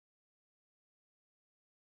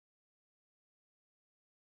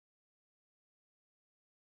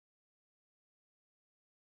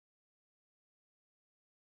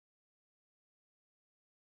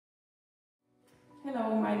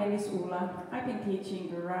Hello, my name is Ulla. I've been teaching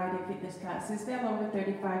variety of fitness classes well over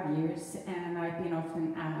 35 years, and I've been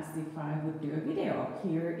often asked if I would do a video.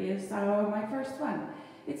 Here is my first one.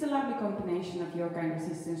 It's a lovely combination of yoga and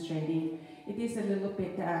resistance training. It is a little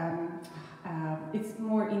bit, it's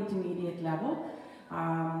more intermediate level.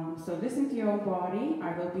 So listen to your own body.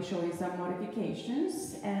 I will be showing some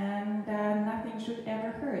modifications, and nothing should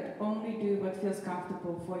ever hurt. Only do what feels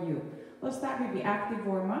comfortable for you. We'll start with the active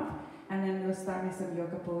warm-up, and then we'll start with some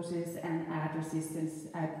yoga poses and add resistance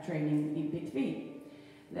training in between.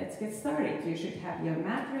 Let's get started. You should have your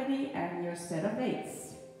mat ready and your set of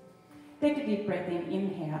weights. Take a deep breath in,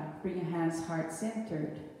 inhale, bring your hands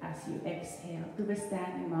heart-centered. As you exhale to the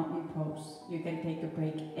standing mountain pose, you can take a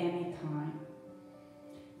break anytime.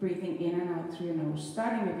 Breathing in and out through your nose,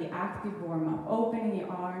 starting with the active warm-up, opening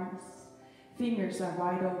your arms, fingers are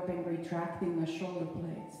wide open, retracting the shoulder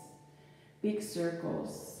blades, big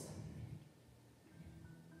circles.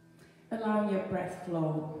 Allowing your breath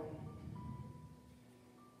flow.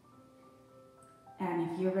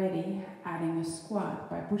 And if you're ready, adding a squat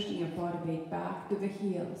by pushing your body weight back to the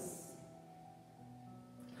heels.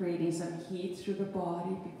 Creating some heat through the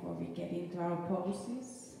body before we get into our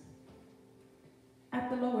poses. At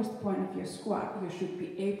the lowest point of your squat, you should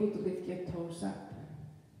be able to lift your toes up.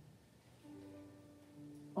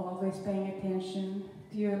 Always paying attention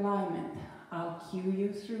to your alignment. I'll cue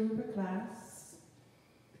you through the class.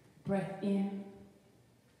 Breath in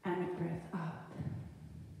and a breath out.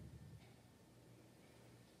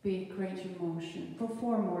 Big range of motion for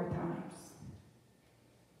 4 more times.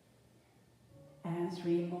 And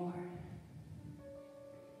 3 more.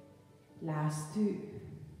 Last 2.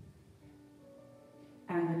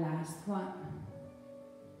 And the last one.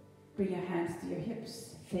 Bring your hands to your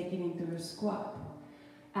hips, taking into a squat.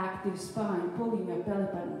 Active spine, pulling your belly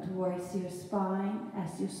button towards your spine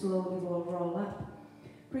as you slowly will roll up.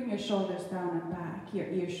 Bring your shoulders down and back, your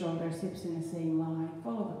ears, shoulders, hips in the same line.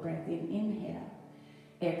 Follow the breath in, inhale.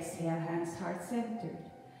 Exhale, hands heart-centered.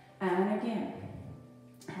 And again,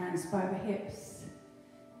 hands by the hips.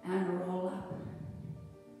 And roll up.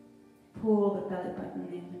 Pull the belly button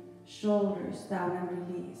in, shoulders down and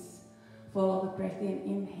release. Follow the breath in,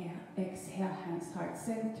 inhale. Exhale, hands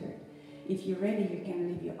heart-centered. If you're ready, you can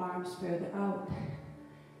leave your arms further out.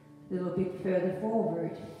 A little bit further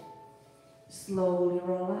forward. Slowly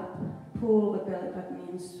roll up, pull the belly button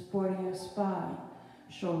in, supporting your spine,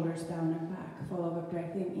 shoulders down and back. Follow the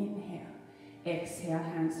breath in, inhale. Exhale,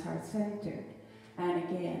 hands heart-centered. And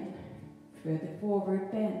again, further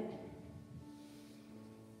forward, bend.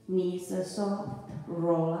 Knees are soft,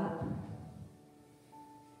 roll up.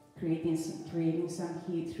 Creating some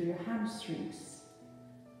heat through your hamstrings.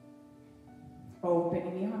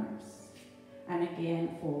 Opening the arms. And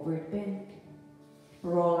again, forward bend.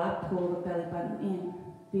 Roll up, pull the belly button in,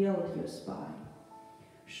 build your spine.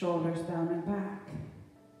 Shoulders down and back.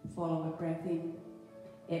 Follow the breath in.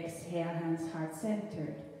 Exhale, hands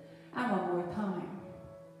heart-centered. And one more time.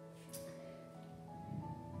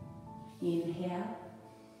 Inhale.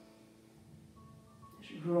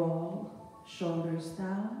 Roll, shoulders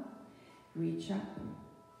down. Reach up.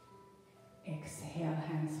 Exhale,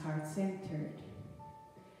 hands heart-centered.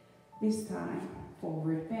 This time,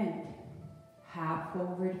 forward bend. Half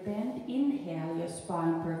forward bend, inhale, your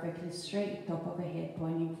spine perfectly straight, top of the head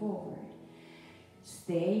pointing forward.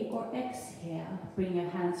 Stay or exhale, bring your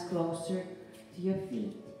hands closer to your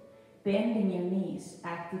feet. Bending your knees,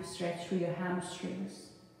 active stretch through your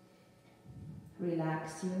hamstrings.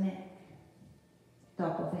 Relax your neck.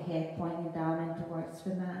 Top of the head pointing down and towards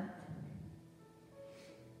the mat.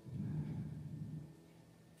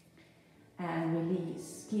 And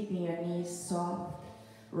release, keeping your knees soft.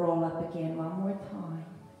 Roll up again one more time,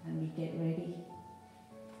 and we get ready.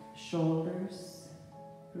 Shoulders,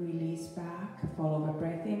 release back, follow the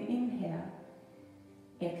breath in, inhale.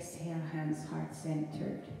 Exhale, hands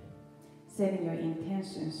heart-centered. Setting your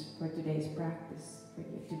intentions for today's practice, for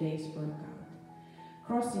today's workout.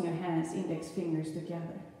 Crossing your hands, index fingers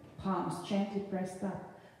together. Palms gently pressed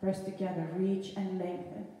up, press together, reach and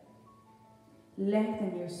lengthen.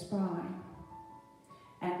 Lengthen your spine,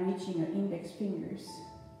 and reaching your index fingers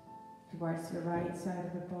towards the right side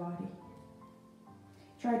of the body.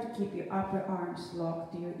 Try to keep your upper arms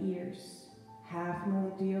locked to your ears. Half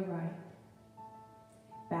moon to your right.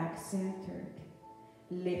 Back centered.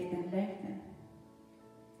 Lift and lengthen.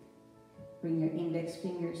 Bring your index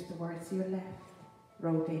fingers towards your left.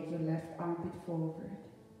 Rotate your left armpit forward.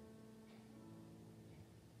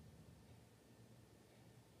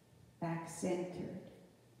 Back centered.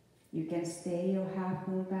 You can stay or half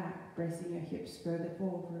moon back, pressing your hips further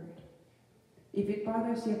forward. If it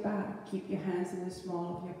bothers your back, keep your hands in the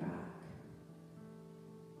small of your back.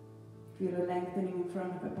 Feel a lengthening in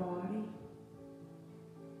front of the body.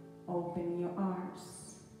 Open your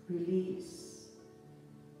arms, release.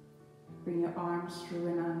 Bring your arms through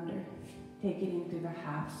and under. Take it into the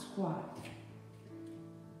half squat.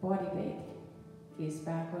 Body weight is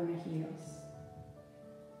back on the heels.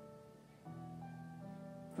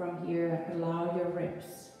 From here, allow your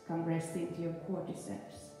ribs come rest into your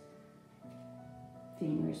quadriceps.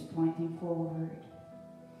 Fingers pointing forward.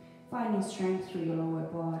 Finding strength through your lower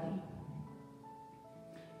body.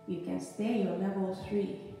 You can stay on level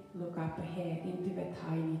 3. Look up ahead into the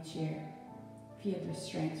tiny chair. Feel the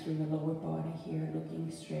strength through the lower body here,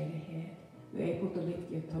 looking straight ahead. You're able to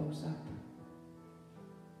lift your toes up.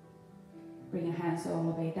 Bring your hands all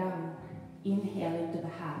the way down. Inhale into the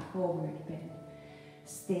half forward bend.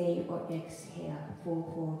 Stay or exhale, full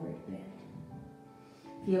forward bend.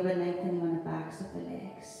 Feel the lengthening on the backs of the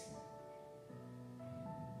legs.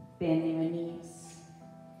 Bending the knees.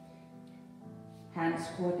 Hands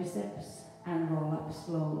quadriceps and roll up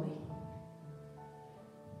slowly.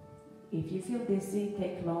 If you feel dizzy,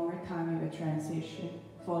 take longer time in the transition.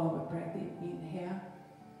 Follow the breath in. Inhale.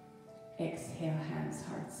 Exhale, hands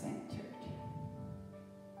heart-centered.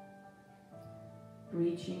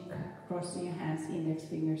 Reaching, crossing your hands, index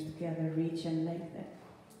fingers together, reach and lengthen.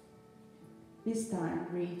 This time,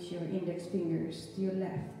 reach your index fingers to your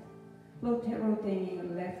left. Rotating your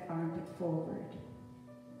left armpit forward.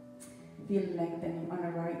 Feel lengthening on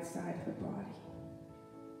the right side of the body.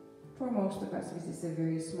 For most of us, this is a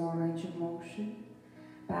very small range of motion.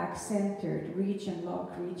 Back centered, reach and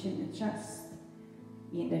lock, reach and adjust.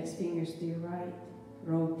 Index fingers to your right,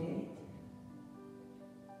 rotate.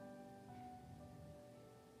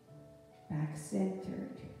 Back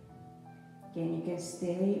centered. Again, you can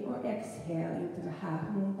stay or exhale into the half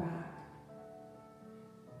moon back.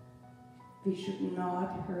 This should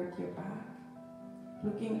not hurt your back.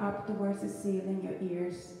 Looking up towards the ceiling, your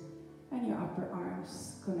ears and your upper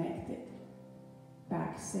arms connected.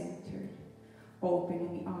 Back centered.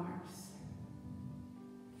 Opening the arms.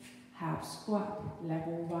 Half squat,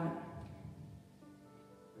 level 1.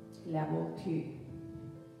 Level 2.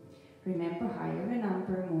 Remember, higher the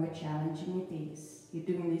number, more challenging it is. You're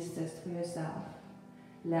doing this just for yourself.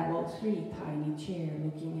 Level 3, tiny chair,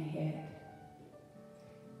 looking ahead.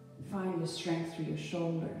 Find the strength through your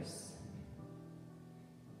shoulders.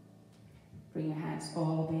 Bring your hands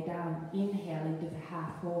all the way down. Inhale into the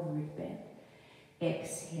half forward bend.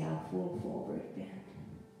 Exhale, full forward bend.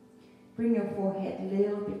 Bring your forehead a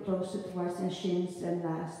little bit closer towards the shins than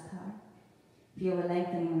last time. Feel the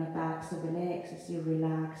lengthening on the backs of the legs as you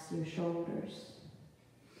relax your shoulders.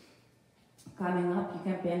 Coming up, you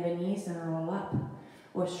can bend the knees and roll up,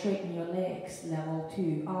 or straighten your legs. Level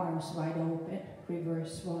 2, arms wide open,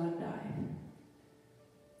 reverse swan dive.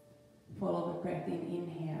 Follow the breath in,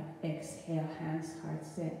 inhale, exhale, hands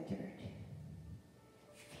heart-centered.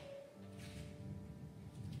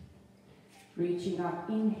 Reaching up,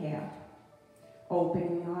 inhale,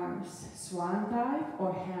 opening arms, swan dive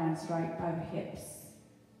or hands right by the hips.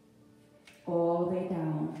 All the way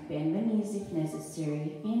down, bend the knees if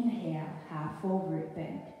necessary. Inhale, half forward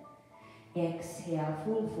bend. Exhale,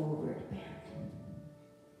 full forward bend.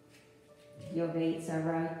 Your weights are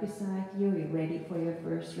right beside you. You're ready for your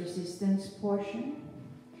first resistance portion.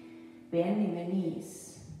 Bending the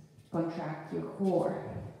knees, contract your core.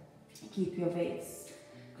 Keep your weights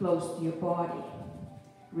close to your body.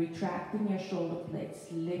 Retracting your shoulder blades,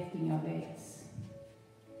 lifting your weights.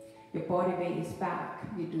 Your body weight is back.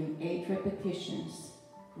 You're doing 8 repetitions.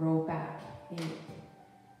 Roll back. 8,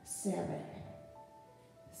 7,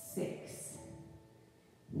 6,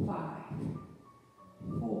 5,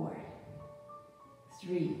 4,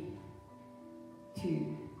 3,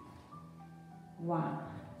 2, 1.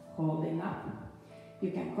 Holding up.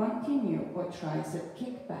 You can continue or tricep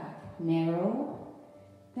kickback. Narrow,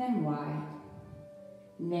 then wide.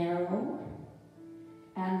 Narrow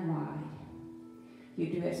and wide. You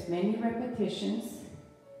do as many repetitions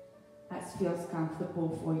as feels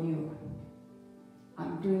comfortable for you.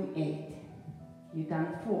 I'm doing 8. You've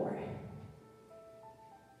done 4.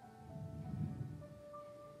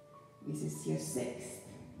 This is your 6th.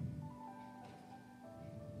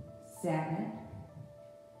 7.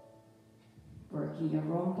 Working your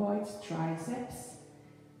rhomboids, triceps.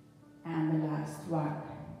 And the last one.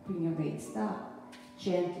 Bring your weights down.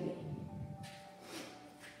 Gently.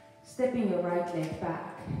 Stepping your right leg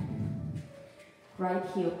back. Right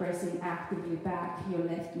heel pressing actively back, your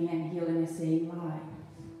left knee and heel in the same line.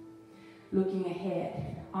 Looking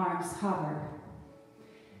ahead, arms hover.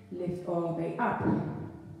 Lift all the way up.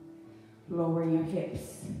 Lower your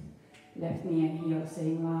hips. Left knee and heel,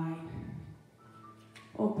 same line.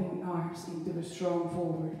 Open arms into a strong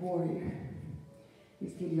forward warrior. You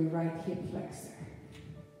feel your right hip flexor.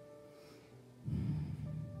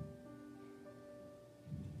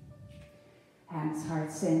 Hands heart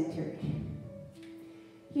centered.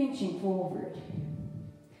 Hinging forward.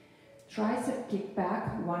 Tricep kick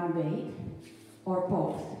back, one weight or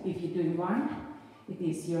both. If you're doing one, it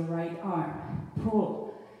is your right arm.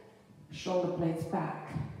 Pull shoulder blades back.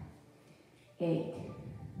 8.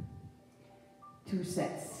 2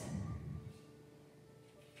 sets.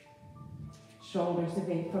 Shoulders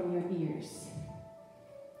away from your ears.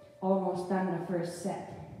 Almost done the first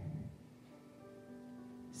set.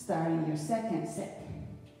 Starting your second set.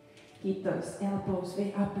 Keep those elbows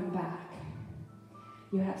way up and back.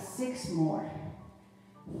 You have 6 more.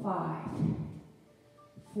 5,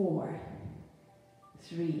 4,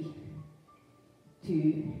 3,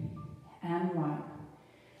 2, and 1.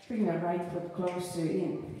 Bring the right foot closer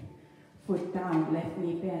in. Foot down, left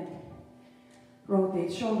knee bent.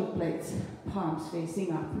 Rotate shoulder blades, palms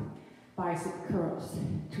facing up. Bicep curls,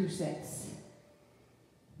 2 sets.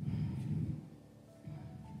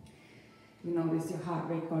 You notice your heart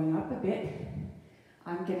rate going up a bit.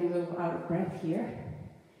 I'm getting a little out of breath here.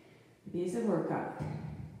 It is a workout.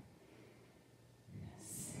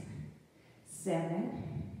 7,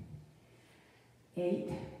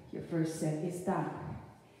 8. Your first set is done.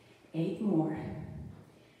 8 more.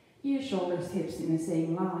 Your shoulders, hips in the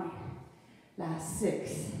same line. Last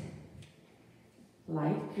 6.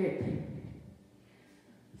 Light grip.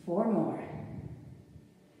 4 more.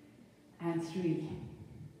 And 3.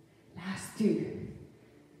 Last 2.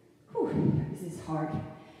 Whew, this is hard.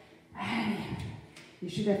 And you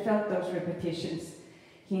should have felt those repetitions.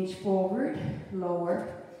 Hinge forward, lower,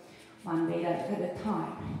 one weight at a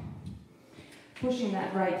time. Pushing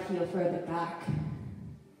that right heel further back.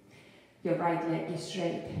 Your right leg is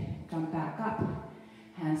straight. Come back up.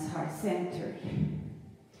 Hands heart centered.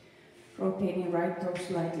 Rotating right toe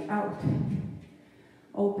slightly out.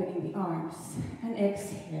 Opening the arms. And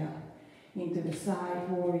exhale into the side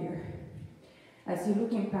warrior. As you're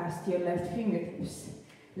looking past your left fingertips,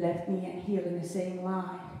 left knee and heel in the same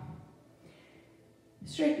line.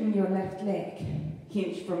 Straighten your left leg.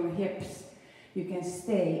 Hinge from the hips. You can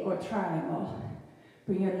stay or triangle.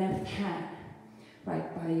 Bring your left hand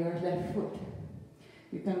right by your left foot.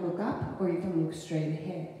 You can look up or you can look straight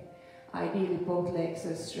ahead. Ideally, both legs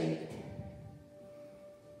are straight.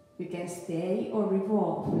 You can stay or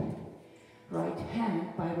revolve. Right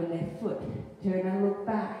hand by the left foot. Turn and look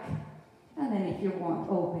back. And then if you want,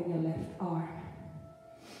 open your left arm.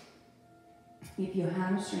 If your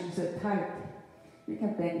hamstrings are tight, you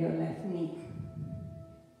can bend your left knee.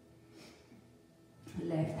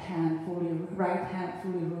 Left hand fully, right hand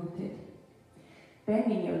fully rooted.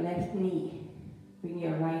 Bending your left knee. Bring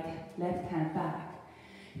your left hand back.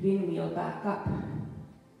 Windmill back up.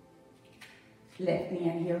 Left knee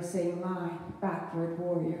and heel same line. Backward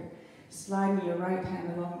warrior. Slide your right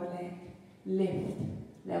hand along the leg. Lift.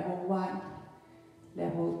 Level 1.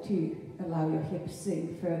 Level 2. Allow your hips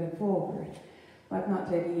sink further forward, but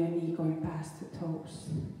not letting your knee going past the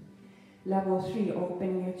toes. Level 3.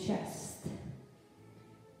 Open your chest.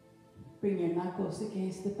 Bring your knuckles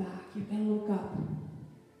against the back. You can look up.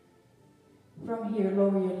 From here,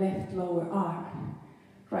 lower your left lower arm,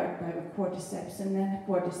 right by the quadriceps, and then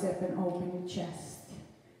quadricep and open your chest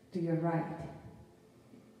to your right.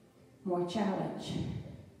 More challenge.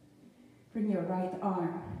 Bring your right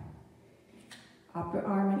arm, upper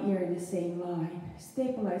arm and ear in the same line.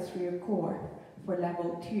 Stabilize through your core for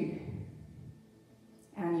level 2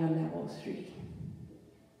 and your level 3.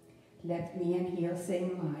 Left knee and heel,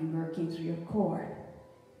 same line, working through your core.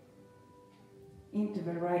 Into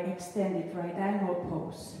the right, extended right angle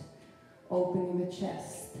pose. Opening the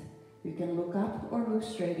chest. You can look up or look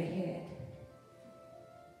straight ahead.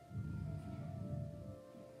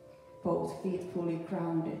 Both feet fully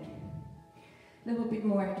grounded. A little bit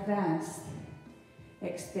more advanced.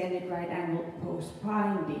 Extended right angle pose,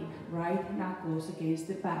 binding right knuckles against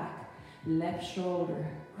the back. Left shoulder,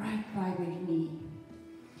 right private knee.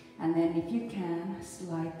 And then if you can,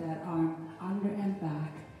 slide that arm under and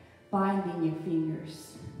back, binding your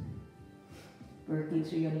fingers, working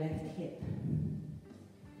through your left hip.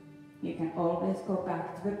 You can always go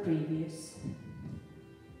back to the previous.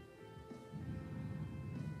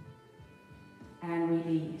 And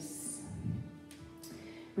release.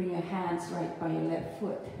 Bring your hands right by your left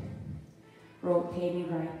foot.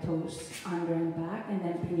 Rotating right toes under and back, and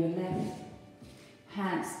then bring your left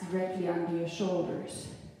hands directly under your shoulders.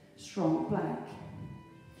 Strong plank.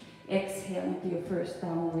 Exhale into your first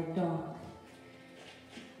downward dog.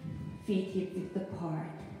 Feet hip width apart,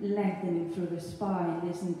 lengthening through the spine,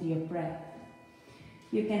 listen to your breath.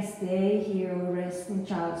 You can stay here or rest in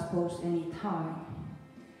child's pose anytime.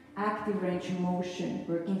 Active range of motion,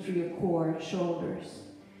 working through your core, shoulders.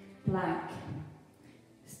 Plank.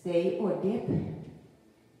 Stay or dip.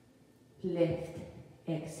 Lift,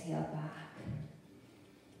 exhale back.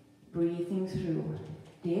 Breathing through,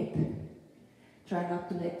 dip. Try not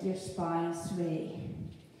to let your spine sway.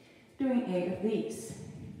 Doing 8 of these.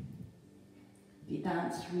 Be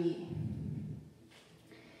done 3.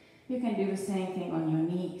 You can do the same thing on your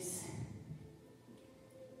knees.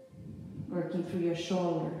 Working through your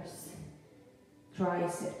shoulders,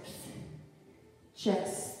 triceps,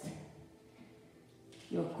 chest,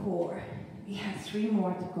 your core. We have 3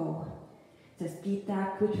 more to go. Just keep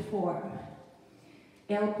that good form.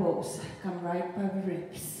 Elbows come right by the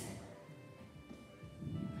ribs.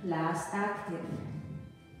 Last active.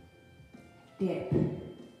 Dip,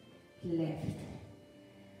 lift,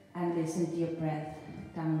 and listen to your breath.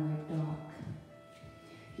 Downward dog.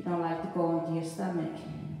 If you don't like to go onto your stomach,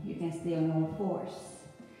 you can stay on all 4s.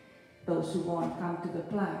 Those who won't come to the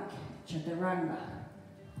plank, chaturanga,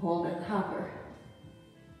 hold and hover.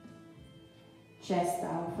 Chest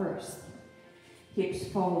down first, hips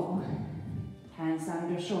follow, hands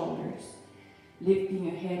under shoulders, lifting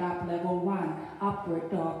your head up level 1,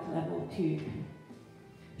 upward dog level 2.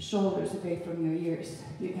 Shoulders away from your ears.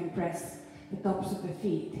 You can press the tops of the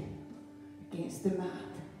feet against the mat.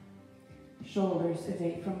 Shoulders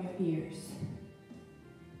away from your ears.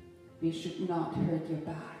 We should not hurt your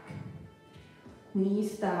back.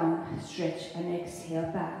 Knees down, stretch and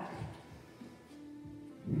exhale back.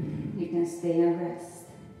 You can stay and rest.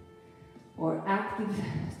 Or active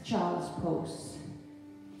child's pose.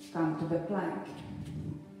 Come to the plank.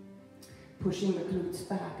 Pushing the glutes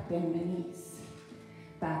back, bend the knees.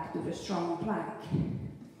 Back to the strong plank.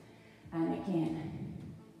 And again.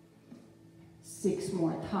 6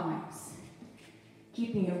 more times.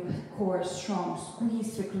 Keeping your core strong,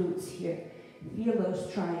 squeeze the glutes here. Feel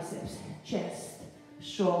those triceps, chest,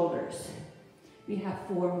 shoulders. We have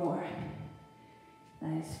 4 more.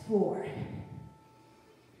 That is 4.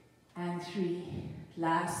 And 3.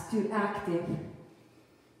 Last 2 active.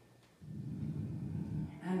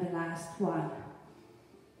 And the last one.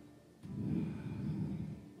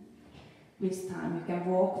 This time you can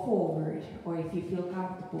walk forward, or if you feel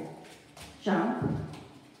comfortable, jump.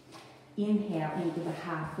 Inhale into the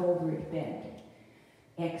half forward bend.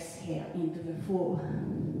 Exhale into the full.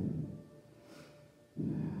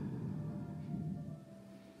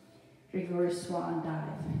 Reverse swan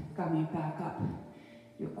dive, coming back up.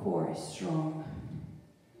 Your core is strong.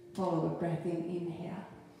 Follow the breath in, inhale.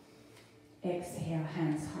 Exhale,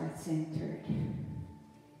 hands heart centered.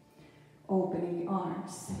 Opening the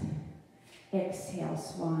arms. Exhale,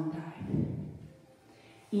 swan dive.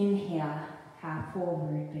 Inhale, half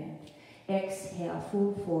forward bend. Exhale,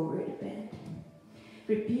 full forward bend.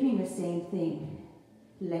 Repeating the same thing.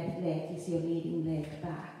 Left leg is your leading leg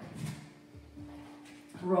back.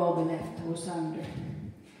 Roll the left toes under.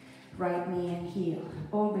 Right knee and heel.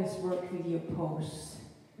 Always work with your pose.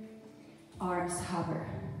 Arms hover.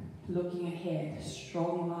 Looking ahead.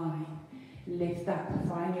 Strong line. Lift up.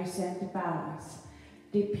 Find your center balance.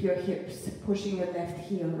 Dip your hips. Pushing the left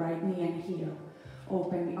heel. Right knee and heel.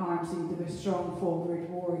 Open the arms into the strong forward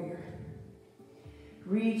warrior.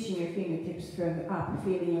 Reaching your fingertips further up.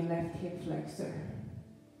 Feeling your left hip flexor.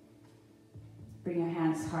 Bring your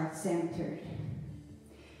hands heart centered.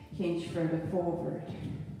 Hinge further forward.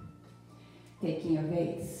 Taking your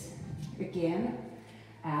weights. Again,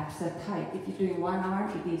 abs are tight. If you're doing one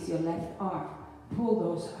arm, it is your left arm. Pull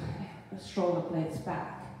those shoulder blades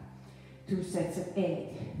back. 2 sets of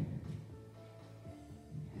 8.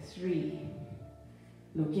 3.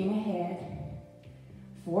 Looking ahead.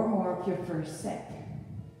 4 more of your first set.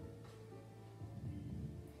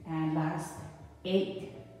 And last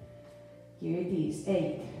 8. Here it is.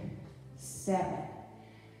 8, 7,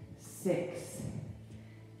 6,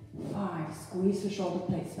 5. Squeeze the shoulder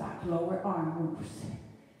blades back. Lower arm moves.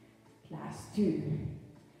 Last 2.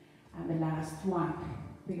 And the last 1.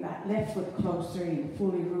 Bring that left foot closer in,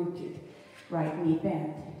 fully rooted. Right knee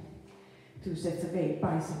bend. 2 sets of 8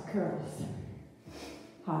 bicep curls.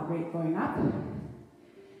 Heart rate going up.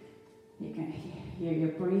 You can hear your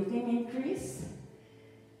breathing increase.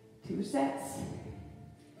 2 sets.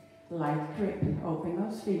 Light grip. Open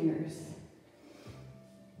those fingers.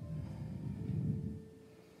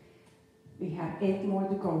 We have 8 more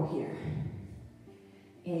to go here.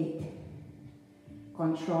 8.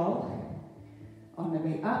 Control. On the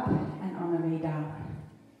way up and on the way down.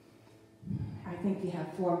 I think we have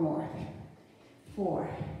 4 more. 4.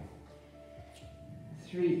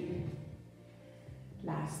 3.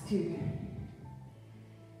 Last 2.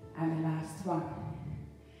 And the last 1.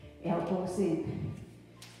 Elbows in.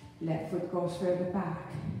 Left foot goes further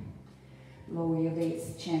back. Lower your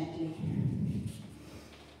weights gently.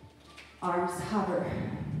 Arms hover.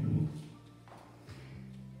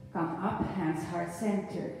 Come up, hands heart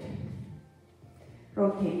centered.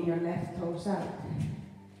 Rotating your left toes out.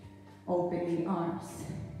 Open the arms.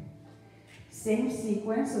 Same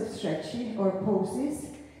sequence of stretching or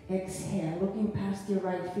poses. Exhale, looking past your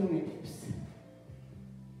right fingertips.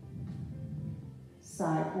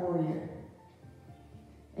 Side warrior.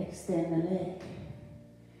 Extend the leg.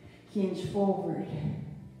 Hinge forward.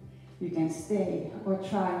 You can stay or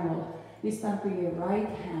triangle. This time bring your right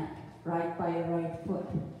hand right by your right foot.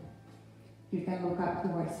 You can look up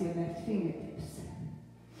towards your left fingertips.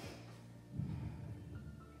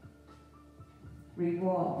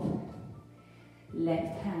 Revolve.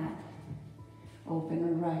 Left hand. Open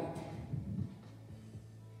the right.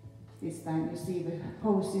 This time you see the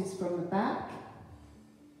poses from the back.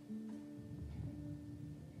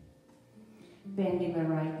 Bending the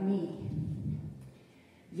right knee.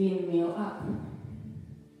 Windmill up.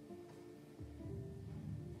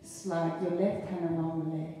 Slide your left hand along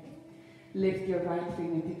the leg. Lift your right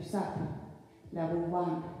fingertips up. Level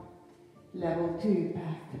 1. Level 2,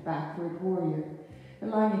 back to backward warrior.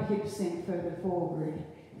 Align your hips in further forward.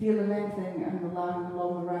 Feel the lengthening and the line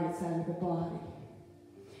along the right side of the body.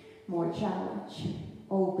 More challenge.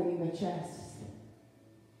 Opening the chest.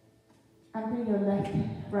 And bring your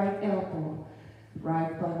right elbow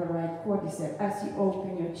right by the right quadricep as you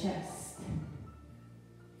open your chest.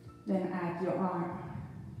 Then add your arm.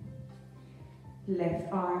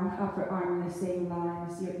 Left arm, upper arm in the same line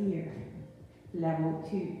as your ear. Level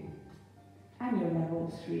 2. And your level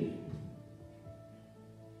 3.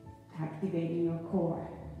 Activating your core.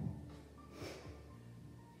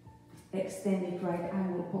 Extended right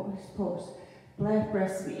angle pose.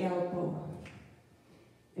 Press the elbow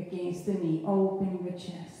against the knee, opening the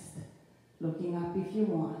chest. Looking up if you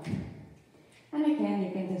want. And again,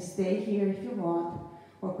 you can just stay here if you want,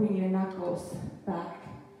 or bring your knuckles back,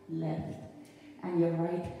 left, and your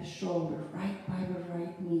right shoulder right by the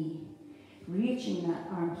right knee. Reaching that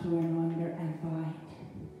arm through and under and bind.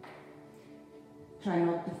 Try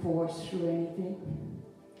not to force through anything.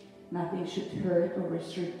 Nothing should hurt or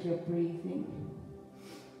restrict your breathing.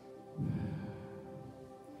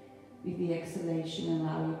 With the exhalation,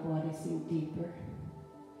 allow your body to sink deeper.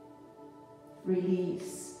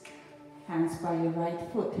 Release. Hands by your right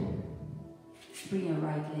foot. Bring your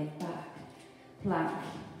right leg back. Plank.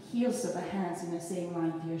 Heels of the hands in the same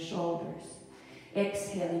line to your shoulders.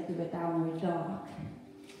 Exhale into the downward dog.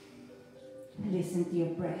 Listen to your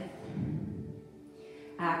breath.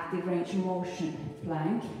 Active range of motion.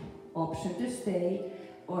 Plank. Option to stay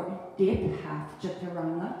or dip, half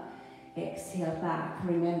chaturanga. Exhale back.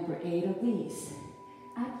 Remember 8 of these.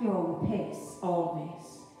 At your own pace,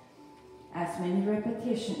 always. As many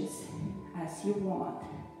repetitions as you want.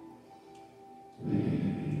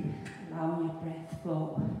 Allowing your breath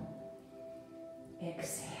flow.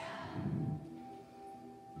 Exhale.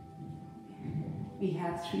 We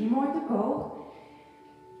have 3 more to go.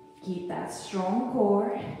 Keep that strong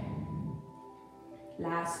core.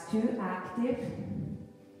 Last 2 active.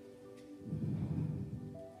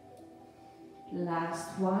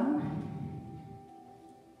 Last 1.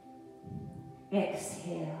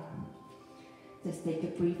 Exhale. Just take a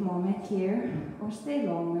brief moment here or stay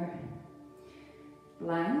longer.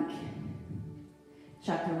 Plank,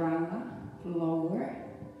 chaturanga, lower,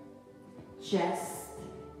 chest,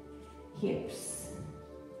 hips.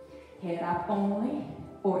 Head up only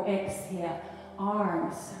or exhale.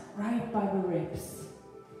 Arms right by the ribs.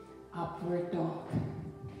 Upward dog.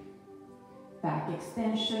 Back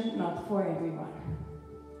extension, not for everyone.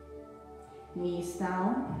 Knees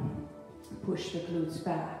down. Push the glutes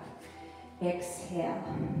back. Exhale.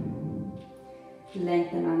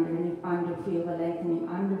 Lengthen feel the lengthening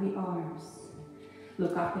under the arms.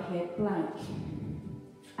 Look up ahead, plank.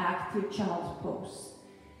 Active child's pose.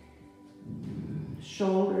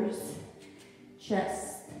 Shoulders,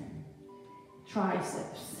 chest,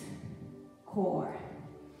 triceps, core.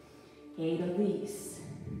 8 of these.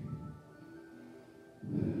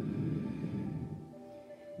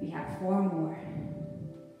 We have 4 more.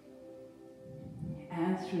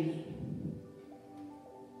 And 3.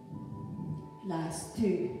 Last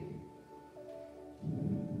 2.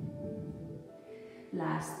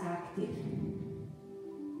 Last active.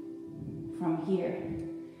 From here,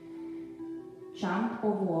 jump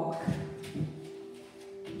or walk.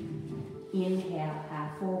 Inhale,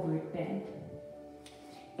 half forward bend.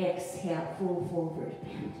 Exhale, full forward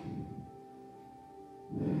bend.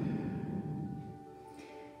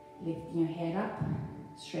 Lifting your head up,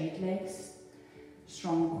 straight legs,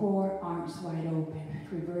 strong core, arms wide open.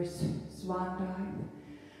 Reverse swan dive.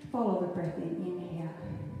 Follow the breath in, inhale.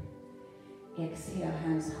 Exhale,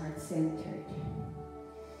 hands heart centered.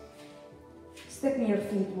 Stepping your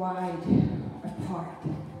feet wide apart.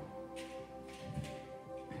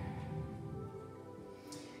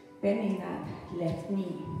 Bending that left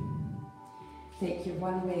knee. Take your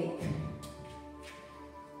one leg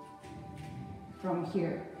from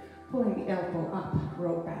here, pulling the elbow up,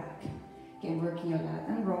 roll back. Again, working your lat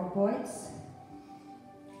and rhomboids.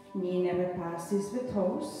 Knee never passes the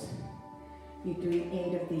toes. You're doing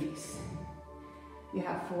 8 of these. You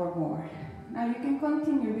have 4 more. Now you can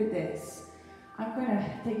continue with this. I'm going to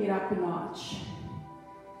take it up a notch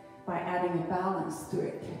by adding a balance to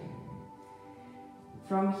it.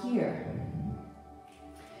 From here,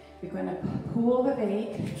 you're going to pull the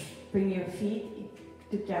weight, bring your feet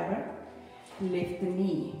together, lift the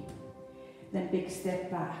knee, then big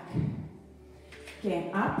step back.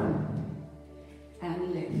 Again, up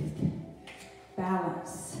and lift.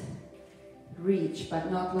 Balance. Reach,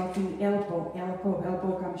 but not locking elbow.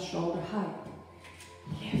 Elbow comes shoulder height.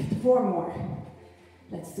 Lift. 4 more.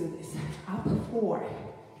 Let's do this. Up 4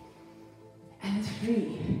 and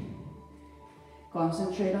 3.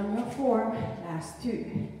 Concentrate on your form. Last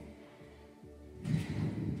 2.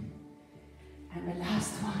 And the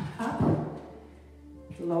last one. Up,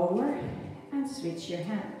 lower, and switch your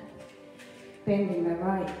hand. Bending the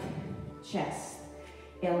right chest.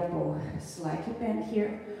 Elbow slightly bent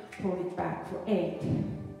here. Pull it back for 8.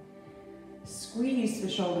 Squeeze the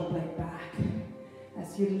shoulder blade back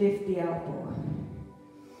as you lift the elbow.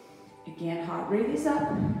 Again, heart rate is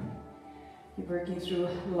up. You're working through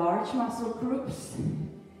large muscle groups.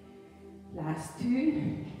 Last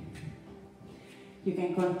 2. You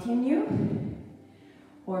can continue.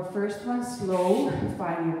 Or first one, slow,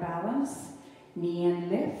 find your balance. Knee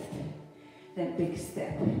and lift. Then big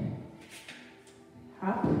step.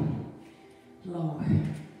 Up, lower,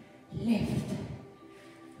 lift,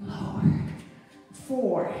 lower.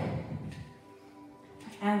 4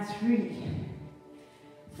 and 3.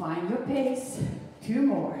 Find your pace. 2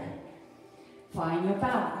 more. Find your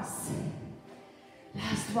balance.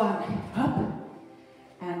 Last one. Up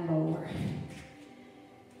and lower.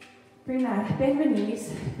 Bring that, bend the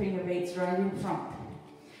knees. Bring your weights right in front.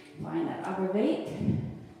 Find that upper weight.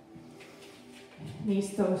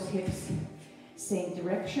 Knees, toes, hips, same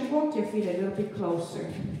direction. Walk your feet a little bit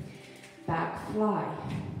closer. Back fly.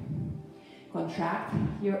 Contract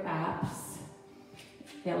your abs.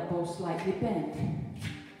 Elbows slightly bent.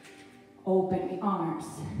 Open the arms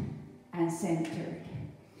and centered.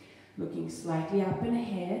 Looking slightly up and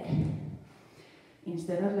ahead.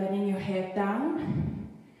 Instead of letting your head down.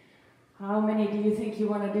 How many do you think you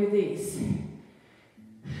want to do this?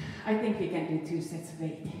 I think we can do 2 sets of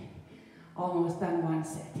 8. Almost done 1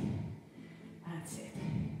 set. That's it.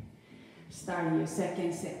 Starting your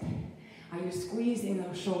second set. Are you squeezing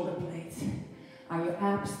those shoulder blades? Are your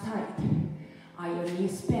abs tight? Are your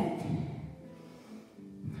knees bent?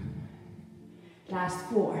 Last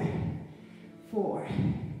 4. 4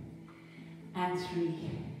 and 3.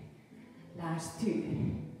 Last 2.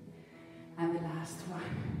 And the last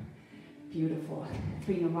one. Beautiful.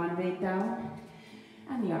 Bring your one leg down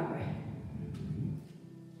and the other.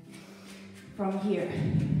 From here,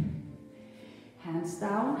 hands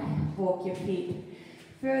down, walk your feet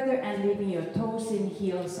further and leaving your toes in,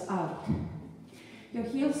 heels out. Your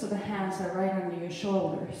heels of the hands are right under your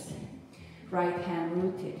shoulders. Right hand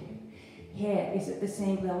rooted. Head is at the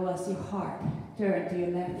same level as your heart. Turn to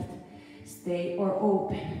your left. Stay or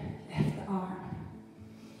open. Left arm.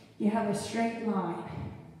 You have a straight line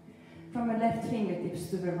from the left fingertips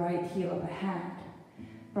to the right heel of the hand.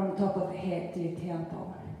 From top of the head to your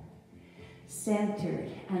tailbone. Centered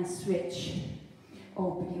and switch.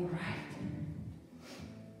 Open your right.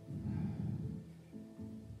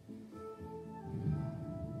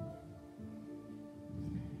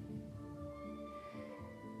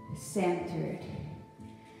 Centered.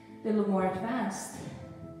 A little more advanced.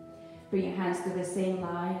 Bring your hands to the same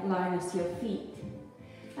line as your feet.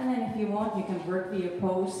 And then if you want, you can work with your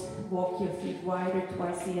pose. Walk your feet wider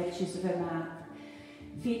towards the edges of the mat.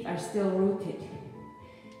 Feet are still rooted.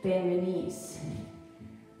 Bend your knees.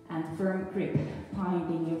 And firm grip,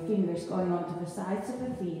 pointing your fingers going onto the sides of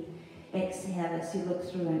the feet. Exhale as you look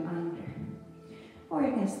through and under. Or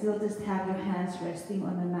you can still just have your hands resting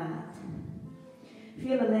on the mat.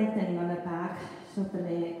 Feel a lengthening on the back of the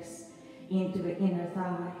legs into the inner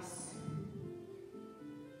thighs.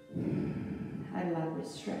 and lovely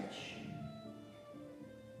stretch.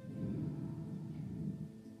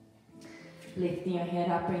 Lifting your head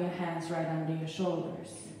up, bring your hands right under your shoulders.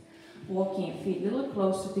 Walking your feet a little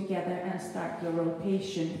closer together and start your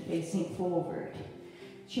rotation facing forward.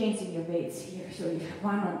 Changing your weights here, so you have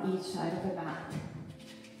one on each side of the mat.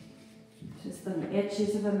 Just on the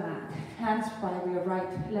edges of the mat. Hands by your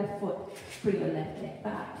left foot. Bring your left leg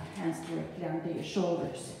back. Hands directly under your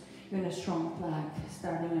shoulders. You're in a strong plank.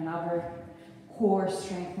 Starting another core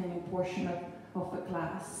strengthening portion of the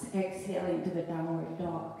class. Exhale into the downward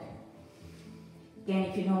dog. Again,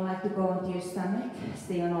 if you don't like to go onto your stomach,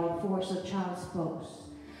 stay on all fours or child's pose.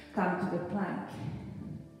 Come to the plank.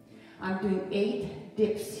 I'm doing 8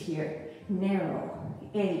 dips here. Narrow.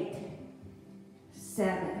 8,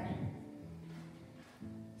 7,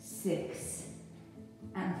 6,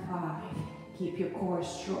 and 5. Keep your core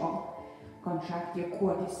strong. Contract your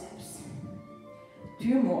quadriceps.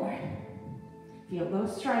 2 more. Feel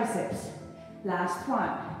those triceps. Last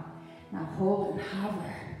one. Now hold and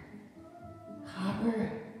hover.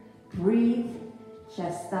 Hover. Breathe.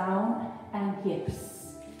 Chest down and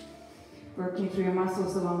hips. Working through your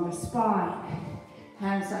muscles along the spine.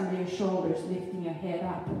 Hands under your shoulders, lifting your head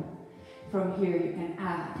up. From here you can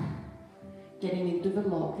add. Getting into the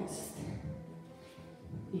locust.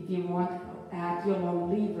 If you want, add your long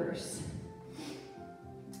levers.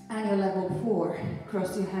 And your level 4,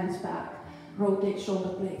 cross your hands back, rotate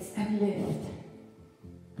shoulder blades and lift.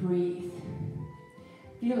 Breathe.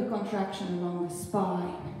 Feel the contraction along the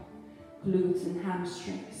spine, glutes and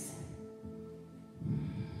hamstrings.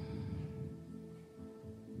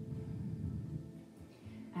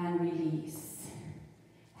 And release.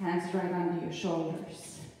 Hands right under your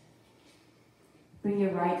shoulders. Bring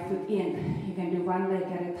your right foot in. You can do one leg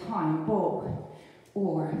at a time, bow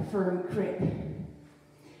or firm grip.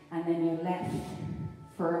 And then your left,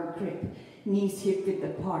 firm grip. Knees hip width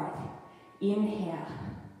apart. Inhale.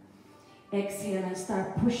 Exhale and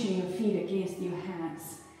start pushing your feet against your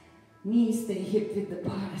hands. Knees stay hip width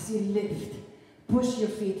apart as you lift. Push your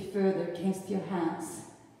feet further against your hands.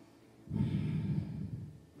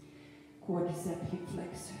 Quadricep hip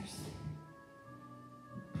flexors.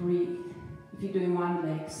 Breathe. If you're doing one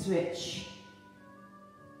leg, switch.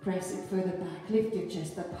 Press it further back. Lift your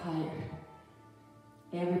chest up higher.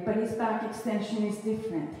 Everybody's back extension is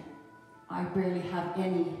different. I barely have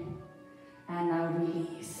any. And now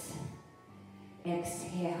release.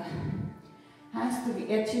 Exhale. Hands to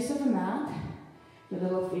the edges of the mat. Your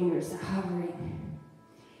little fingers are hovering.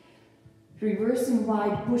 Reversing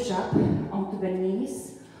wide push-up onto the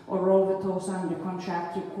knees or roll the toes under,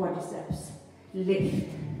 contract your quadriceps. Lift.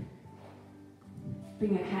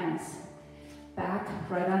 Bring your hands back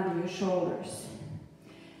right under your shoulders.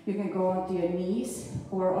 You can go onto your knees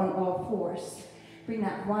or on all fours. Bring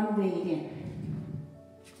that one weight in.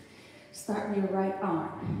 Start with your right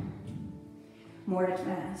arm. More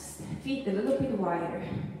advanced. Feet a little bit wider.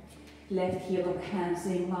 Left heel of hands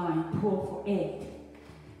in line. Pull for 8,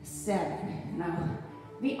 7. Now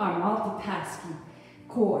we are multitasking.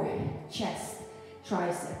 Core, chest,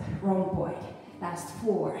 tricep, rhomboid. Last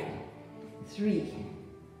 4, 3,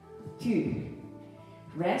 2.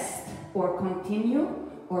 Rest or continue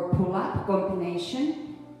or pull up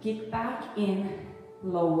combination. Kick back in,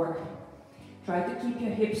 lower. Try to keep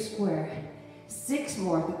your hips square. 6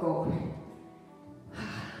 more to go.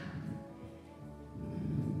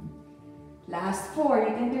 Last 4, you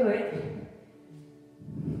can do it.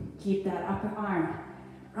 Keep that upper arm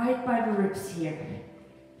right by the ribs here.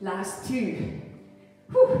 Last 2.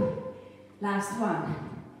 Whew. Last 1.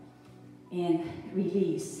 And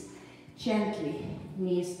release. Gently,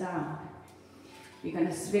 knees down. We're going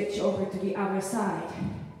to switch over to the other side.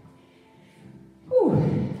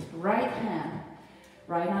 Whew. Right hand,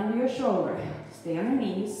 right under your shoulder. Stay on your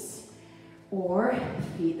knees. Or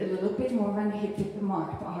feet a little bit more than hip width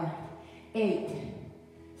apart. 8,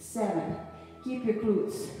 7. Keep your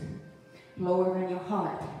glutes lower than your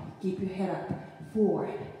heart. Keep your head up. 4,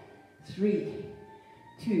 3,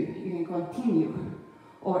 2. You can continue.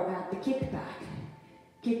 Or add the kickback.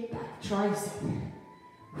 Kickback, tricep.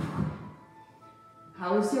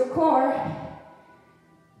 How is your core?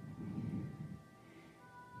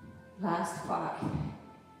 Last 5.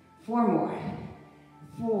 4 more.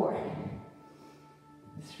 4,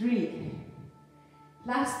 3.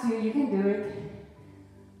 Last 2, you can do it.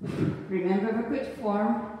 Remember the good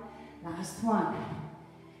form. Last 1.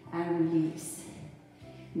 And release.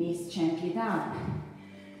 Knees gently down.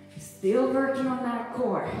 Still working on that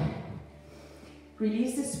core.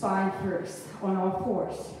 Release the spine first on all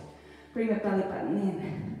fours. Bring the belly button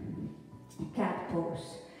in. Cat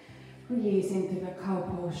pose. Release into the cow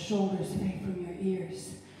pose. Shoulders away from your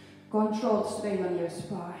ears. Controlled sway on your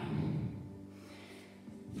spine.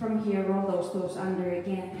 From here, roll those toes under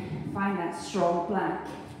again. Find that strong plank.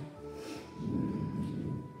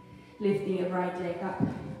 Lifting your right leg up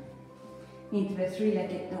into a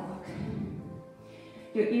three-legged dog.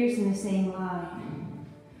 Your ears in the same line.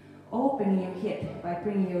 Open your hip by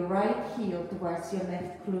bringing your right heel towards your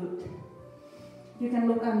left glute. You can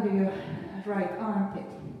look under your right armpit.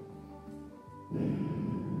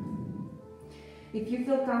 If you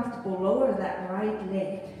feel comfortable, lower that right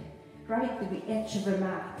leg right to the edge of the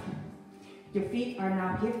mat. Your feet are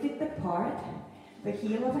now hip-width apart. The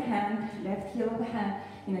heel of a hand, left heel of a hand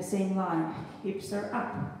in the same line. Hips are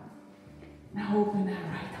up. Now open that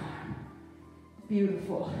right arm.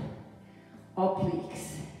 Beautiful.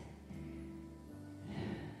 Obliques.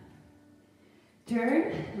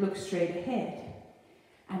 Turn, look straight ahead.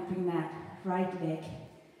 And bring that right leg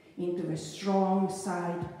into a strong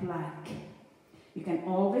side plank. You can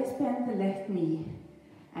always bend the left knee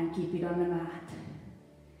and keep it on the mat.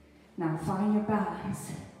 Now find your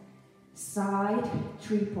balance. Side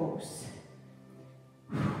tree pose.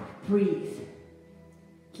 Breathe.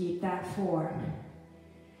 Keep that form.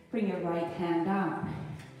 Bring your right hand down.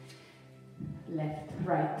 Left,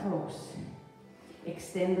 right toes.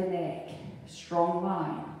 Extend the leg. Strong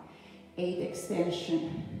line. 8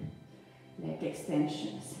 extension. Leg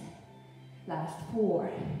extensions. Last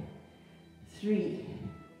 4, 3,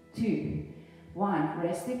 2, 1.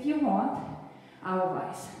 Rest if you want.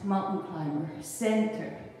 Otherwise, mountain climber.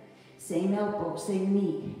 Center. Same elbow, same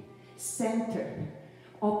knee. Center.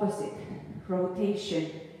 Opposite. Rotation.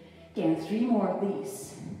 Again, 3 more of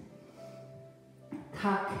these.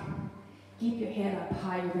 Tuck. Keep your head up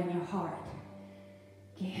higher than your heart.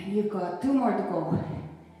 Again, you've got 2 more to go.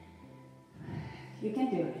 You can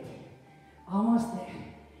do it. Almost there.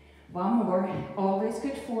 1 more. Always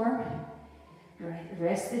good form. Right.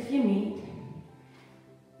 Rest if you need.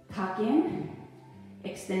 Tuck in.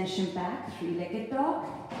 Extension back. 3-legged dog.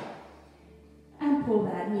 And pull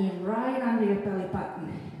that knee right under your belly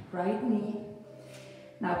button. Right knee.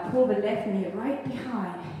 Now pull the left knee right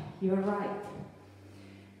behind your right.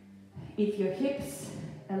 If your hips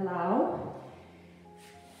allow,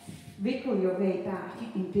 wiggle your way back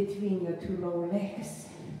in between your 2 lower legs.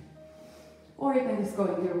 Or you can just go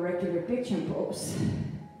into your regular pigeon pose.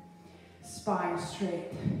 Spine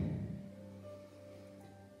straight.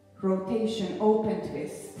 Rotation, open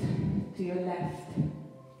twist to your left.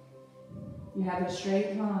 You have a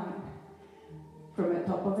straight line from the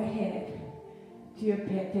top of the head to your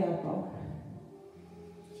tailbone.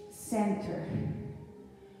 Center,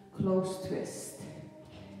 close twist.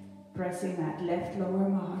 Pressing that left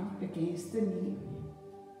lower arm against the knee.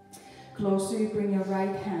 Closer, you bring your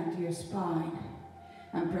right hand to your spine.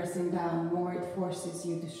 And pressing down more, it forces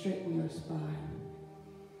you to straighten your spine.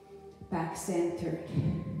 Back centered.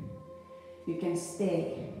 You can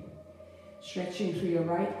stay. Stretching through your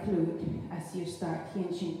right glute as you start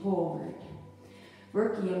hinging forward.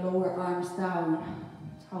 Working your lower arms down,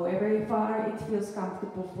 however far it feels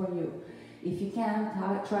comfortable for you. If you can,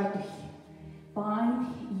 try to find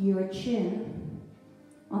your chin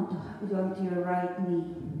onto your right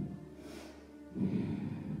knee.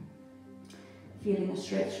 Feeling a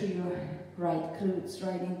stretch through your right glutes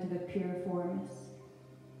right into the piriformis.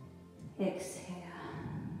 Exhale.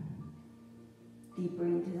 Deeper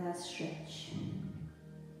into that stretch.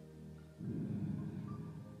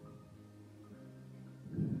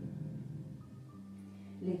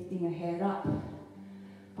 Lifting your head up,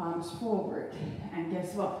 palms forward, and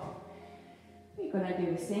guess what? We're gonna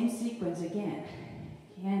do the same sequence again.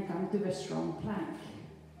 Again, come to a strong plank.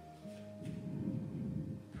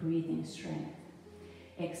 Breathing strength.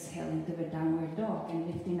 Exhale into the downward dog and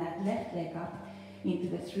lifting that left leg up into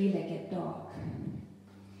the 3-legged dog.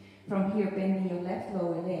 From here, bending your left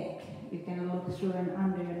lower leg. You can look through and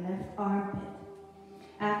under your left armpit.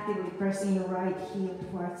 Actively pressing your right heel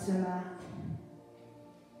towards the mat.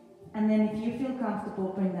 And then if you feel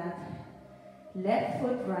comfortable, bring that left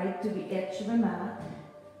foot right to the edge of the mat.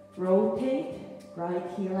 Rotate, right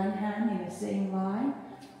heel and hand in the same line.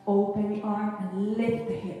 Open the arm and lift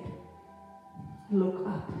the hip. Look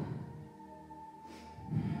up.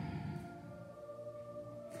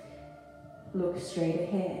 Look straight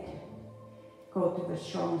ahead. Go to the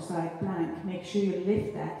strong side plank. Make sure you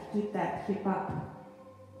lift that, keep that hip up.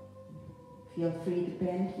 Feel free to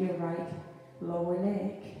bend your right lower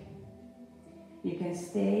leg. You can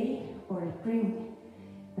stay or bring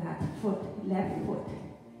that foot, left foot,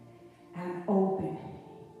 and open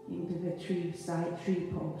into the side tree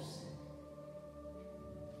pose.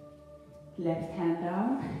 Left hand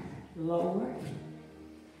down, lower,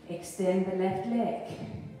 Extend the left leg.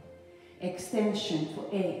 Extension for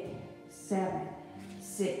 8, 7,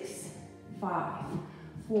 6, 5,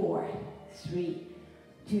 4, 3,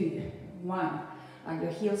 2, 1. Are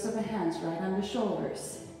your heels of the hands right on the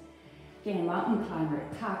shoulders. Again, mountain climber,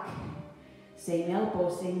 tuck. Same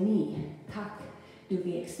elbow, same knee, tuck. Do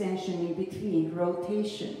the extension in between,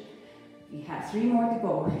 rotation. We have 3 more to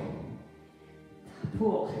go.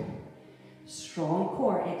 Pull. Strong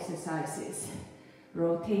core exercises.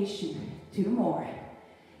 Rotation, 2 more.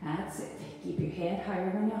 That's it. Keep your head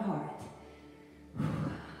higher than your heart.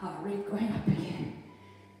 Heart rate going up again.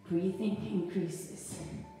 Breathing increases.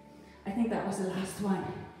 I think that was the last one.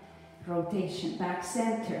 Rotation, back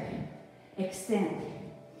center. Extend.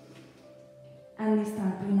 And this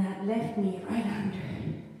time bring that left knee right under.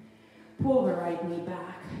 Pull the right knee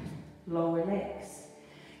back. Lower legs.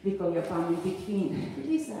 Wiggle your bum in between.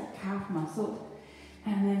 Release that calf muscle.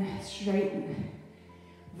 And then straighten.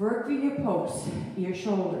 Work with your pose, your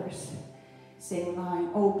shoulders. Same line,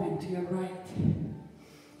 open to your right.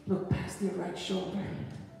 Look past your right shoulder.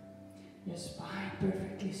 Your spine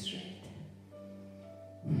perfectly straight.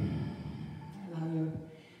 Allow your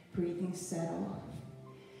breathing settle.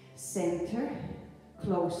 Center,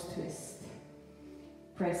 close twist.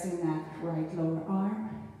 Pressing that right lower arm.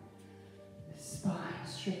 Spine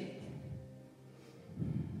straight.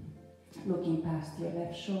 Looking past your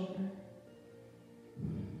left shoulder.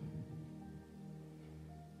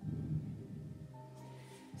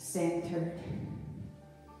 Centered.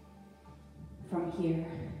 From here,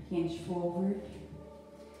 hinge forward.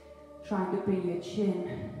 Trying to bring your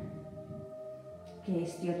chin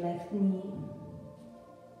against your left knee.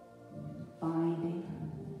 Binding.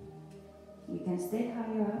 You can stay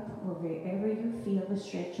higher up or wherever you feel the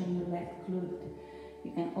stretch on your left glute.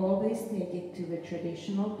 You can always take it to the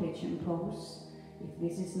traditional pigeon pose if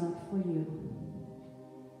this is not for you.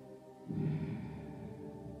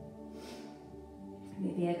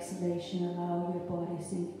 With the exhalation, allow your body to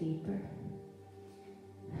sink deeper.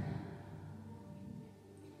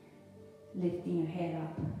 Lifting your head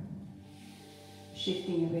up.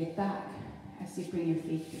 Shifting your weight back as you bring your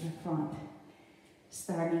feet to the front.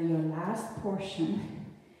 Starting your last portion,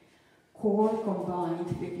 core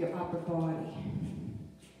combined with your upper body.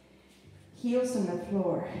 Heels on the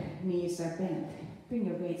floor, knees are bent. Bring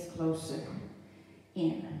your weights closer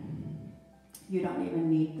in. You don't even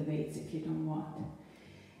need the weights if you don't want.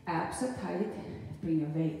 Abs are tight, bring your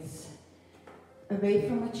weights away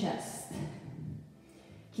from the chest.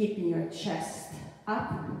 Keeping your chest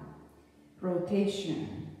up,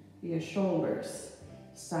 rotation, your shoulders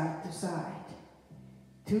side to side.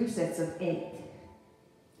 2 sets of 8.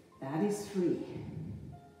 That is 3,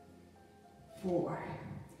 4.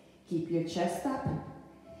 Keep your chest up.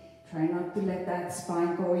 Try not to let that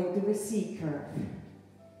spine go into a C curve.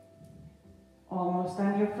 Almost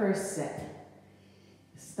on your first set.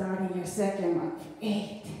 Starting your second one.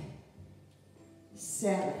 8,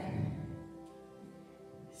 7,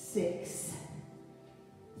 6,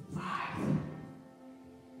 5.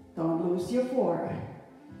 Don't lose your 4.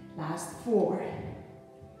 Last 4.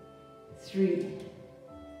 3,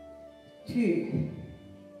 2,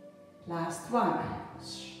 last one.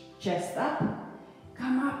 Chest up,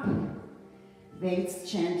 come up. Weights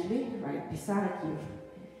gently right beside you.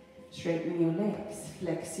 Straighten your legs,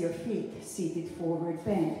 flex your feet, seated forward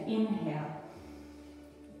bend. Inhale.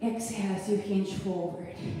 Exhale as you hinge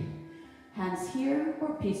forward. Hands here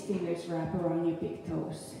or peace fingers wrap around your big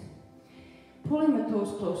toes. Pulling the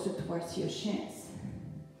toes closer towards your shins.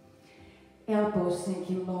 Elbows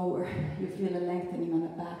sinking lower. You feel a lengthening on the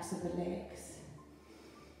backs of the legs.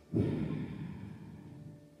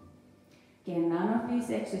 Again, none of these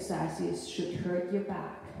exercises should hurt your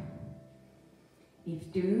back.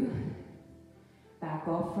 If do, back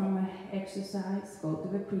off from an exercise, go to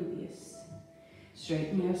the previous.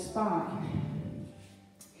 Straighten your spine.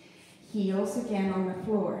 Heels again on the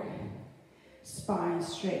floor. Spine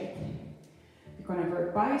straight. You're going to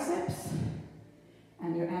work biceps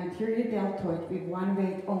and your anterior deltoid with one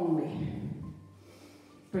weight only.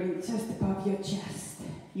 Bring it just above your chest.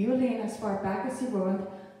 You lean as far back as you want,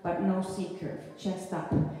 but no C curve. Chest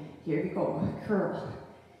up. Here we go. Curl,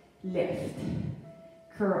 lift,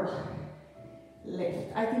 curl,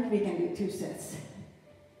 lift. I think we can do 2 sets.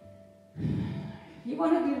 You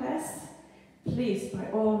want to do less? Please, by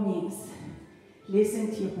all means, listen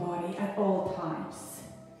to your body at all times.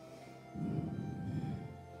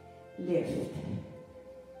 Lift.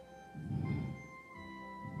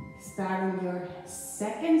 Starting your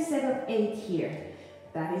second set of 8 here.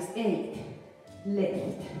 That is 8.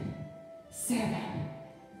 Lift. 7.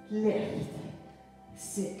 Lift.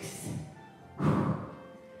 6.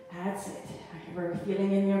 That's it. We're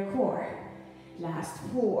feeling in your core. Last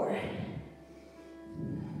 4.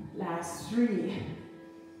 Last 3.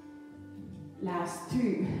 Last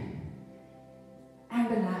 2. And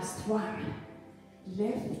the last 1.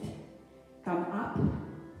 Lift, come up,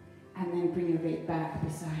 and then bring your weight back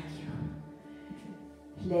beside you.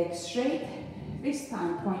 Legs straight, this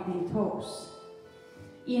time pointing toes.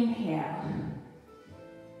 Inhale.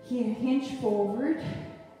 Here, hinge forward,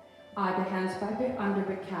 either hands by under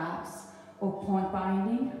the calves, or point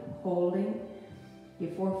binding, holding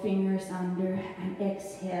your 4 fingers under, and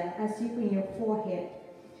exhale as you bring your forehead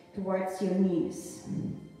towards your knees.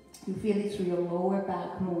 You feel it through your lower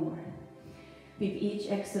back more. With each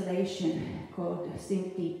exhalation, go to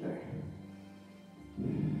sink deeper.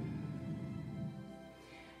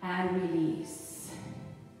 And release.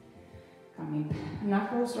 Coming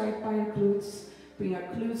knuckles right by your glutes. Bring your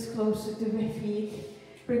glutes closer to the feet.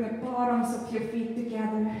 Bring the bottoms of your feet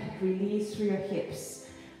together. Release through your hips.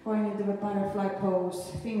 Going into the butterfly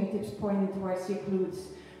pose. Fingertips pointing towards your glutes.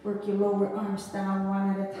 Work your lower arms down one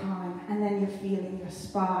at a time. And then you're feeling your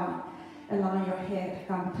spine. Allow your head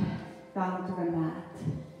come down to the mat.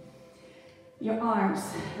 Your arms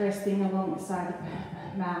resting alongside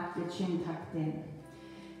the mat, your chin tucked in.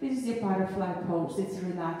 This is your butterfly pose. It's a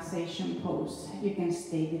relaxation pose. You can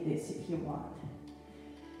stay with this if you want.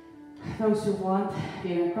 Those who want,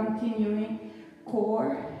 we are continuing.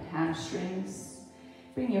 Core, hamstrings.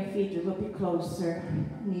 Bring your feet a little bit closer,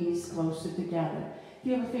 knees closer together.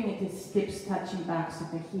 Feel the fingertips touching backs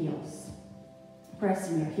of the heels.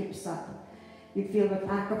 Pressing your hips up. You feel the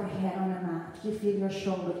back of the head on the mat. You feel your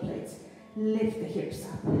shoulder blades. Lift the hips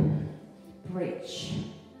up. Bridge.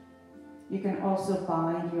 You can also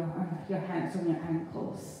bind your hands on your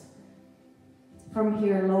ankles. From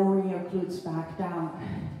here, lowering your glutes back down.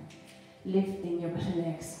 Lifting your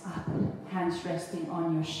legs up. Hands resting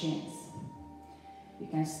on your shins. You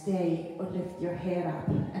can stay or lift your head up.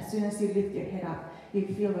 As soon as you lift your head up, you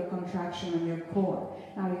feel the contraction on your core.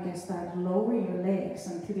 Now you can start lowering your legs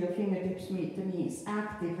until your fingertips meet the knees.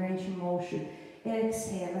 Active range of motion.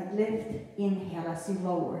 Exhale and lift. Inhale as you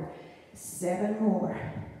lower. 7 more.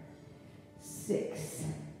 6.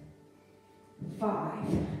 5.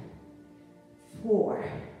 4.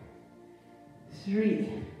 3.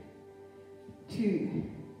 2.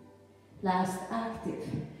 Last active.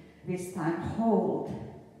 This time hold.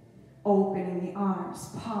 Opening the arms.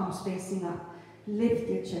 Palms facing up. Lift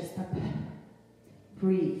your chest up.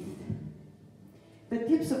 Breathe. The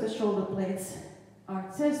tips of the shoulder blades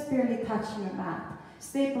are just barely touching the mat.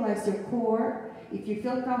 Stabilize your core. If you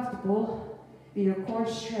feel comfortable with your core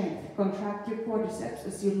strength, contract your quadriceps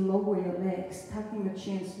as you lower your legs, tucking the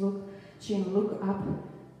chin look up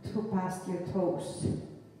to past your toes.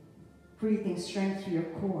 Breathing strength through your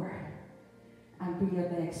core. And bring your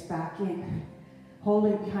legs back in.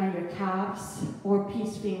 Holding behind your calves or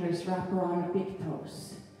peace fingers wrap around your big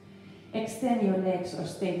toes. Extend your legs or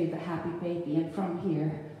stay with the happy baby, and from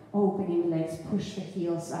here, opening legs, push the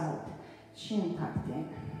heels out, chin tucked in.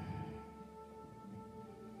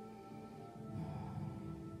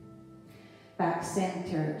 Back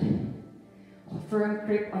centered. Firm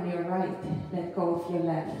grip on your right, let go of your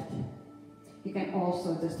left. You can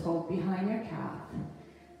also just hold behind your calf.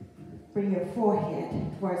 Bring your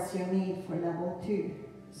forehead towards your knee for level 2,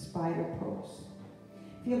 spider pose.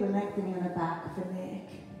 Feel the lengthening on the back of the leg.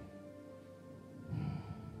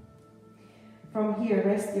 From here,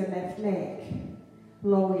 rest your left leg.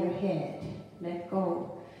 Lower your head. Let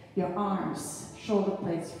go. Your arms, shoulder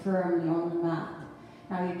blades firmly on the mat.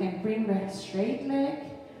 Now you can bring the straight leg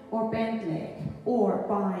or bent leg or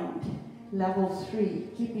bind. Level 3,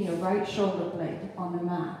 keeping your right shoulder blade on the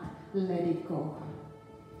mat. Let it go.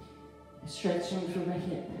 Stretching through the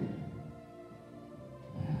hip.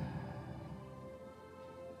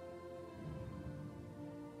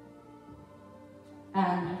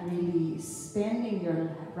 And release. Bending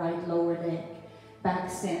your right lower leg. Back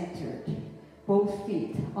centered. Both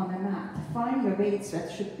feet on the mat. Find your weights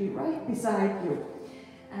that should be right beside you.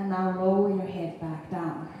 And now lower your head back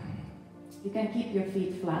down. You can keep your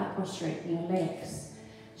feet flat or straighten your legs.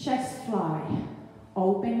 Chest fly.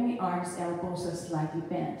 Open the arms, elbows are slightly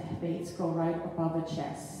bent. Weights go right above the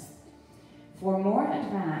chest. For more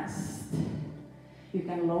advanced, you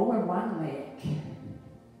can lower one leg.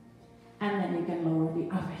 And then you can lower the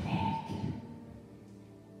other leg.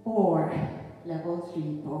 Or level 3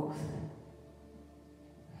 both.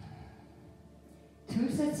 2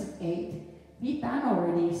 sets of 8. We've done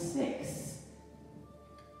already 6.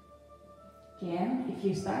 Again, if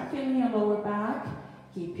you start feeling your lower back,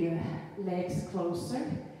 keep your legs closer.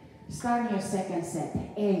 Starting your second set.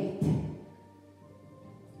 8.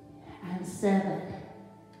 7.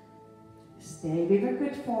 Stay with a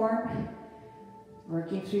good form,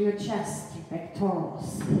 working through your chest, your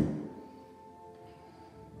pectorals.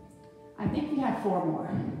 I think we have 4 more.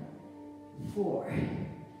 4.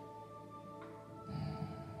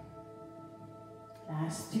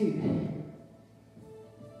 Last 2.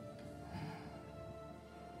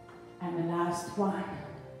 And the last 1.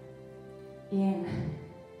 In.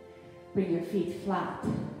 Bring your feet flat.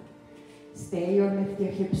 Stay or lift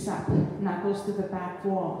your hips up. Knuckles to the back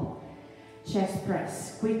wall. Chest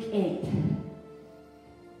press. Quick 8.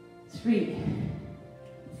 3.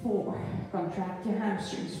 4. Contract your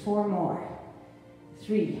hamstrings. 4 more.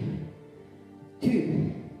 3.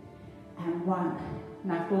 2. And 1.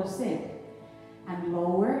 Knuckles in. And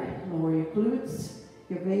lower your glutes.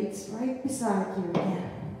 Your weights right beside you again.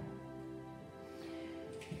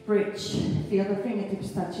 Bridge. Feel the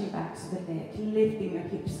fingertips touching backs of the leg, lifting your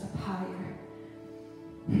hips up higher.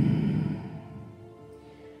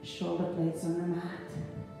 Shoulder blades on the mat.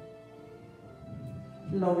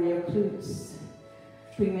 Lower your glutes.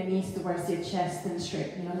 Bring your knees towards your chest and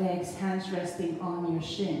straighten your legs, hands resting on your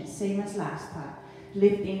shins. Same as last time.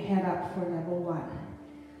 Lifting head up for level 1.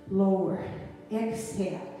 Lower.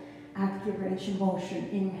 Exhale. Active range of motion.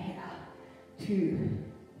 Inhale. 2.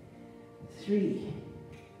 3.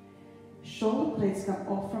 Shoulder blades come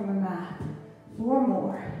off from the mat. 4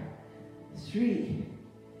 more. 3.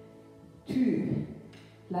 2.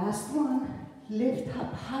 Last 1. Lift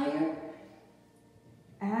up higher.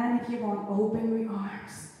 And if you want, open your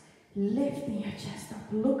arms. Lifting your chest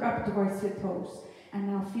up. Look up towards your toes. And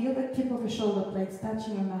now feel the tip of the shoulder blades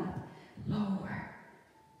touching the mat. Lower.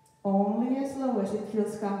 Only as low as it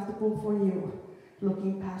feels comfortable for you.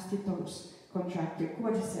 Looking past your toes. Contract your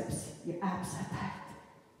quadriceps. Your abs are tight.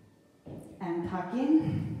 And tuck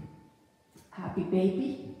in. Happy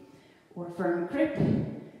baby. Or firm grip.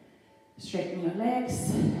 Straighten your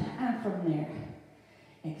legs. And from there,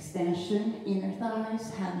 extension, inner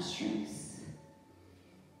thighs, hamstrings.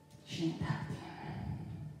 Chin tucked in.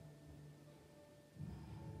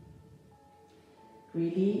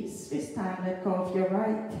 Release. This time, let go of your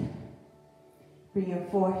right. Bring your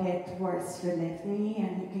forehead towards your left knee,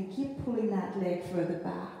 and you can keep pulling that leg further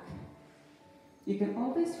back. You can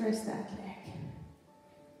always rest that leg.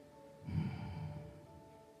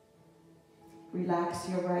 Relax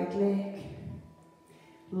your right leg.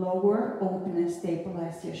 Lower, open and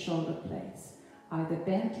stabilize your shoulder blades. Either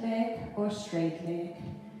bent leg or straight leg.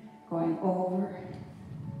 Going over.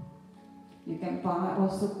 You can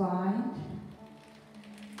also bind.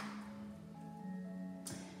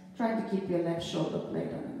 Try to keep your left shoulder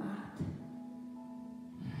blade on the mat.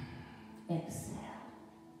 Exhale.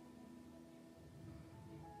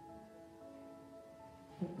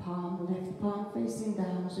 The palm, left palm facing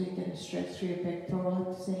down so you get a stretch through your pectoral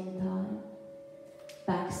at the same time.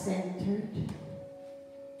 Back centered.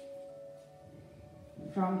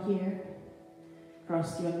 From here,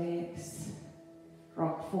 cross your legs.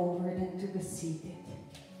 Rock forward into the seated.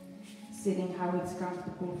 Sitting how it's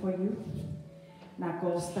comfortable for you.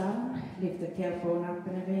 Knuckles down, lift the tailbone up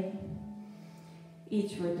and away.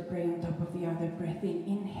 Each vertebrae on top of the other. Breath in,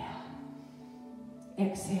 inhale.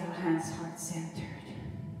 Exhale, hands heart centered.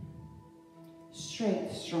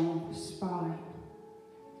 Straight, strong spine.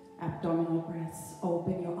 Abdominal breaths,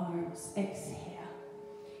 open your arms. Exhale.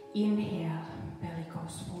 Inhale, belly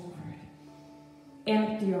goes forward.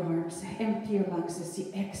 Empty your arms, empty your lungs as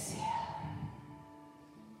you exhale.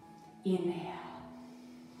 Inhale.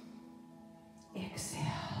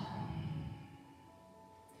 Exhale.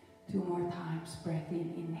 2 more times. Breath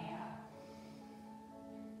in, inhale.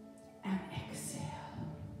 And exhale.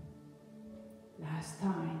 Last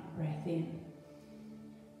time. Breath in.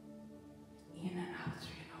 In and out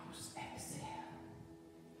through your nose. Exhale.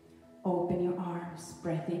 Open your arms.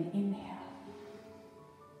 Breath in, inhale.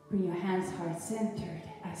 Bring your hands heart centered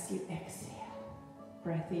as you exhale.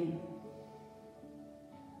 Breath in.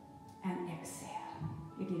 And exhale.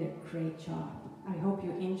 You did a great job. I hope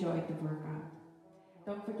you enjoyed the workout.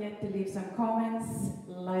 Don't forget to leave some comments,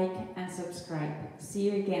 like, and subscribe. See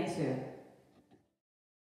you again soon.